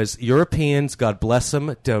 Because Europeans, God bless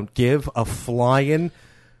them, don't give a flying.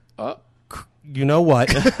 You know what?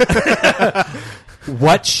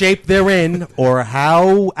 what shape they're in or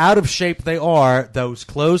how out of shape they are, those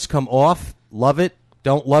clothes come off. Love it,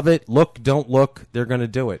 don't love it, look, don't look. They're going to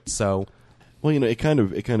do it. So, well, it kind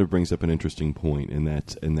of brings up an interesting point, and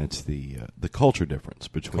that's the culture difference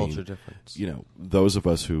between those of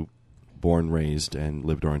us who born, raised, and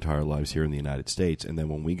lived our entire lives here in the United States, and then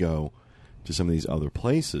when we go to some of these other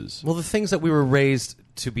places. Well, the things that we were raised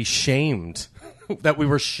to be shamed, that we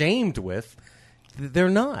were shamed with, they're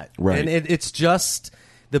not. Right. And it's just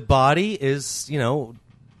the body is,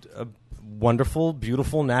 a wonderful,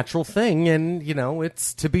 beautiful, natural thing, and,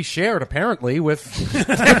 it's to be shared, apparently, with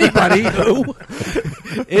anybody who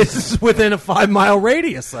is within a 5-mile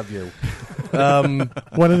radius of you.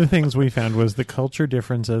 One of the things we found was the culture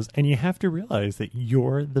differences, and you have to realize that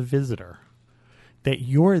you're the visitor, that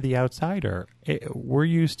you're the outsider. We're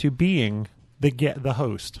used to being the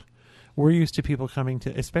host. We're used to people coming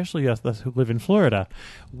to, especially us who live in Florida.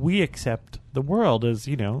 We accept the world as,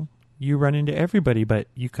 you run into everybody, but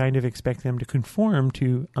you kind of expect them to conform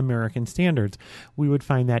to American standards. We would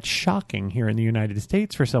find that shocking here in the United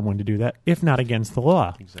States for someone to do that, if not against the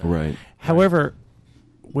law. Exactly. Right. However,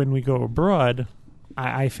 when we go abroad,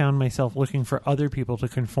 I found myself looking for other people to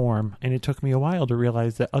conform, and it took me a while to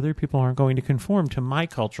realize that other people aren't going to conform to my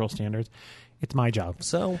cultural standards. It's my job.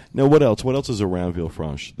 So now, what else? What else is around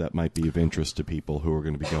Villefranche that might be of interest to people who are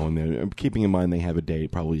going to be going there? Keeping in mind they have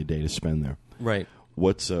probably a day to spend there. Right.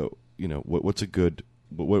 What's what's a good?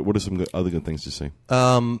 What are some other good things to see?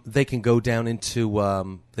 They can go down into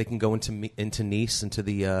into Nice, into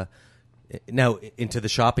the into the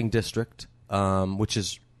shopping district, which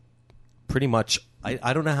is pretty much.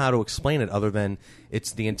 I don't know how to explain it other than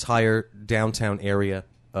it's the entire downtown area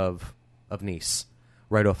of Nice,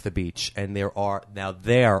 right off the beach, and there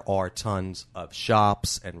are tons of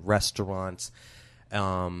shops and restaurants,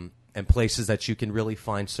 and places that you can really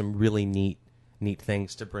find some really neat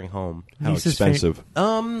things to bring home. How expensive?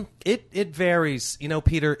 It varies.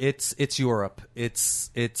 Peter, it's Europe.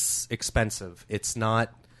 It's expensive. It's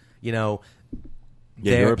not, Yeah,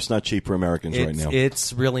 Europe's not cheap for Americans right now.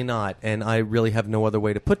 It's really not, and I really have no other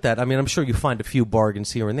way to put that. I mean, I'm sure you find a few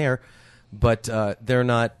bargains here and there, but they're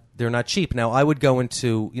not cheap. Now, I would go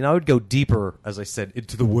deeper, as I said,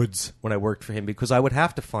 into the woods when I worked for him, because I would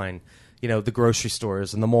have to find, the grocery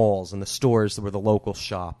stores and the malls and the stores where the locals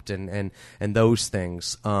shopped and those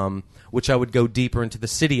things, which I would go deeper into the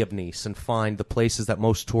city of Nice and find the places that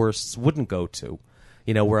most tourists wouldn't go to.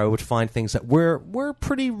 Where I would find things that were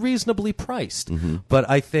pretty reasonably priced. Mm-hmm. But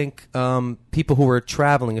I think people who are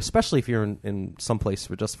traveling, especially if you're in some place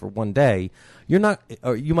just for one day, you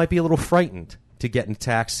might be a little frightened to get in a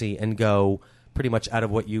taxi and go pretty much out of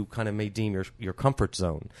what you kind of may deem your comfort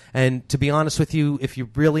zone. And to be honest with you, if you're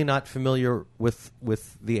really not familiar with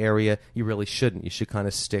the area, you really shouldn't. You should kind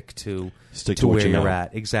of stick to where you're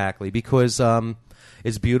at. Exactly. Because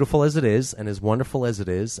as beautiful as it is, and as wonderful as it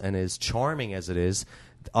is, and as charming as it is,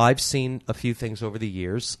 I've seen a few things over the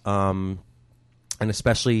years, and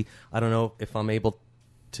especially, I don't know if I'm able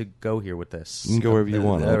to go here with this. You can go wherever you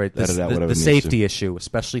want. All right, the safety issue,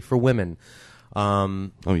 especially for women.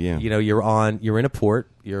 Oh yeah. You're in a port.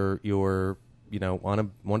 You're on a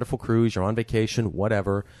wonderful cruise. You're on vacation,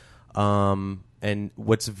 whatever. And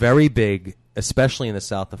what's very big, especially in the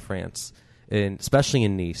south of France, and especially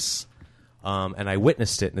in Nice. And I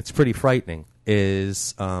witnessed it, and it's pretty frightening,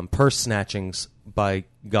 is purse snatchings by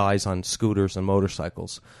guys on scooters and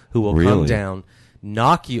motorcycles who will come down,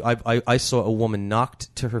 knock you. I saw a woman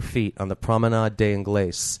knocked to her feet on the Promenade des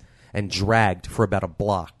Anglais and dragged for about a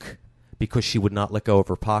block because she would not let go of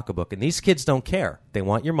her pocketbook. And these kids don't care. They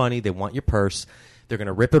want your money. They want your purse. They're going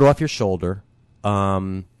to rip it off your shoulder.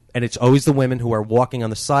 And it's always the women who are walking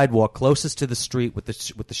on the sidewalk closest to the street with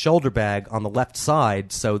the shoulder bag on the left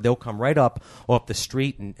side. So they'll come right up off the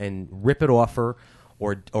street and rip it off her,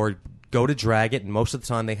 or go to drag it. And most of the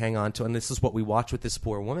time they hang on to it. And this is what we watch with this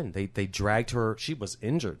poor woman. They dragged her. She was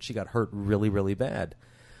injured. She got hurt really, really bad.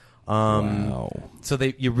 Wow. So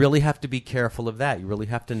you really have to be careful of that. You really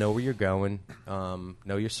have to know where you're going,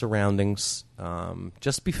 know your surroundings,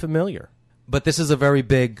 just be familiar. But this is a very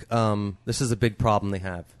big problem they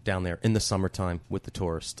have down there in the summertime with the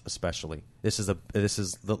tourists, especially. This is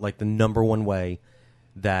the number one way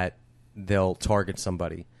that they'll target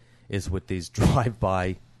somebody is with these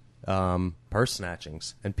drive-by purse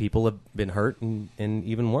snatchings, and people have been hurt and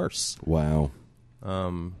even worse. Wow.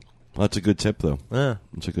 Well, that's a good tip, though. Yeah,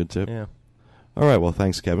 it's a good tip. Yeah. All right. Well,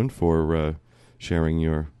 thanks, Kevin, for sharing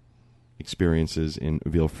your experiences in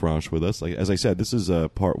Villefranche with us. As I said, this is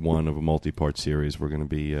part one of a multi-part series. We're going to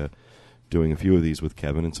be doing a few of these with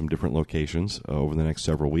Kevin in some different locations over the next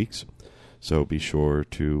several weeks. So be sure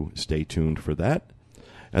to stay tuned for that.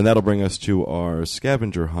 And that'll bring us to our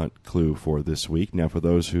scavenger hunt clue for this week. Now, for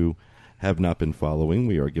those who have not been following,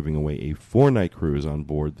 we are giving away a 4-night cruise on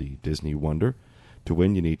board the Disney Wonder. To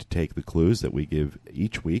win, you need to take the clues that we give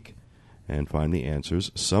each week and find the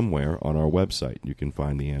answers somewhere on our website. You can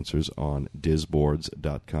find the answers on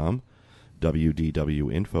disboards.com,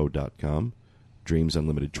 wdwinfo.com,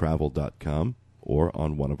 dreamsunlimitedtravel.com, or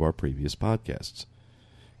on one of our previous podcasts.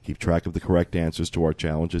 Keep track of the correct answers to our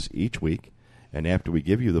challenges each week, and after we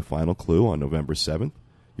give you the final clue on November 7th,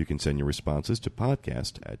 you can send your responses to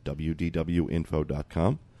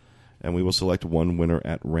podcast@wdwinfo.com, and we will select one winner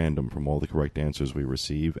at random from all the correct answers we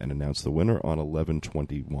receive and announce the winner on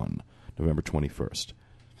 11/21, November 21st.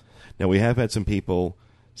 Now, we have had some people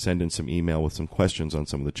send in some email with some questions on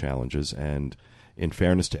some of the challenges, and in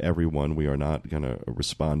fairness to everyone, we are not going to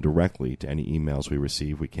respond directly to any emails we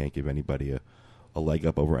receive. We can't give anybody a leg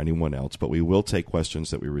up over anyone else, but we will take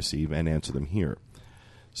questions that we receive and answer them here.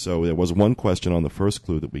 So there was one question on the first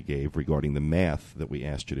clue that we gave regarding the math that we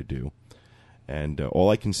asked you to do. And all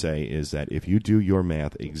I can say is that if you do your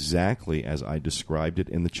math exactly as I described it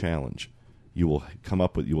in the challenge, you will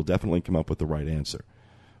definitely come up with the right answer.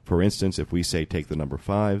 For instance, if we say take the number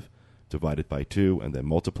 5, divide it by 2, and then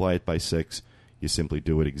multiply it by 6, you simply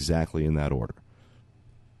do it exactly in that order.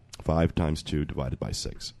 5 times 2 divided by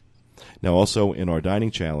 6. Now, also in our dining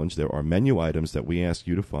challenge, there are menu items that we ask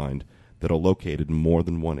you to find that are located in more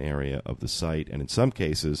than one area of the site, and in some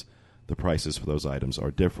cases, the prices for those items are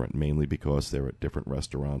different, mainly because they're at different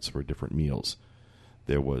restaurants for different meals.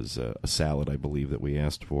 There was a salad, I believe, that we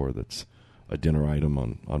asked for that's a dinner item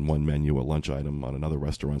on one menu, a lunch item on another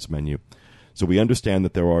restaurant's menu. So we understand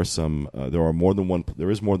that there is more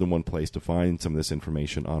than one place to find some of this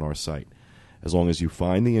information on our site. As long as you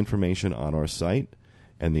find the information on our site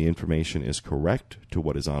and the information is correct to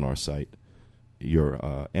what is on our site,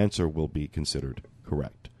 your answer will be considered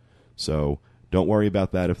correct. So don't worry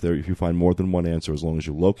about that if you find more than one answer. As long as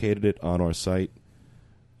you located it on our site,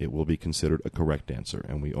 it will be considered a correct answer.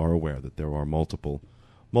 And we are aware that there are multiple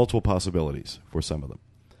possibilities for some of them.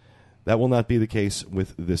 That will not be the case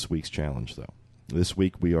with this week's challenge, though. This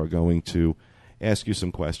week we are going to ask you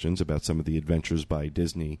some questions about some of the Adventures by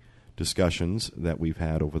Disney discussions that we've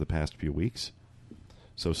had over the past few weeks.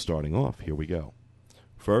 So starting off, here we go.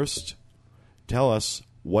 First, tell us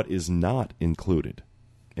what is not included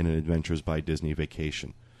in an Adventures by Disney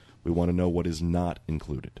vacation. We want to know what is not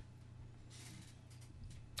included.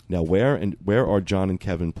 Now, where are John and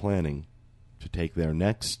Kevin planning to take their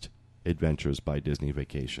next Adventures by Disney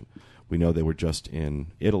vacation? We know they were just in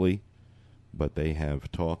Italy, but they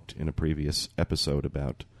have talked in a previous episode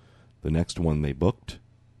about the next one they booked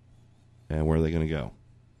and where they're going to go.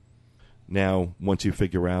 Now, once you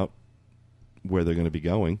figure out where they're going to be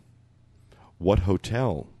going, what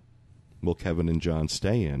hotel will Kevin and John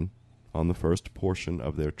stay in on the first portion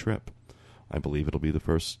of their trip? I believe it'll be the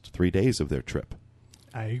first 3 days of their trip.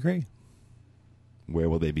 I agree. Where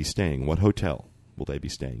will they be staying? What hotel will they be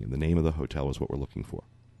staying in? The name of the hotel is what we're looking for.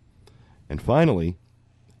 And finally,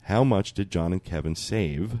 how much did John and Kevin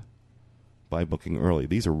save by booking early?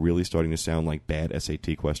 These are really starting to sound like bad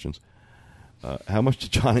SAT questions. How much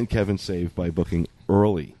did John and Kevin save by booking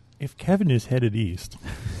early? If Kevin is headed east,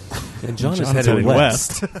 and John is headed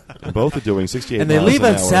west. Both are doing 68 and they miles leave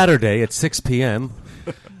an on hour. Saturday at 6 p.m.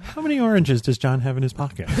 How many oranges does John have in his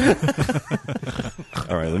pocket?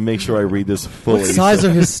 All right, let me make sure I read this fully. What size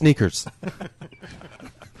are his sneakers?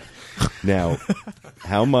 Now,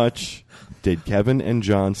 how much did Kevin and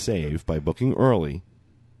John save by booking early,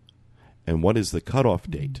 and what is the cutoff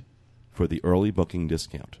date for the early booking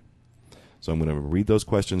discount? So I'm going to read those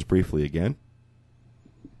questions briefly again.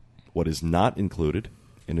 What is not included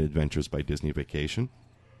in Adventures by Disney vacation?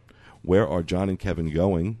 Where are John and Kevin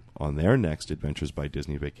going on their next Adventures by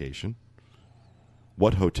Disney vacation?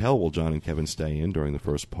 What hotel will John and Kevin stay in during the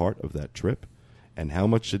first part of that trip? And how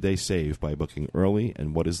much did they save by booking early?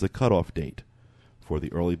 And what is the cutoff date for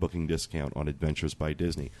the early booking discount on Adventures by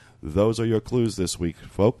Disney? Those are your clues this week,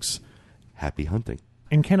 folks. Happy hunting.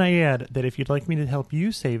 And can I add that if you'd like me to help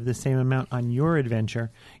you save the same amount on your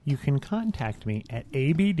adventure, you can contact me at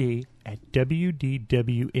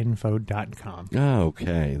abd@wdwinfo.com.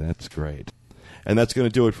 Okay, that's great. And that's going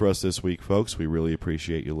to do it for us this week, folks. We really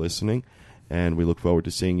appreciate you listening, and we look forward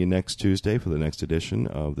to seeing you next Tuesday for the next edition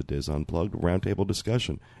of the Diz Unplugged Roundtable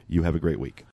discussion. You have a great week.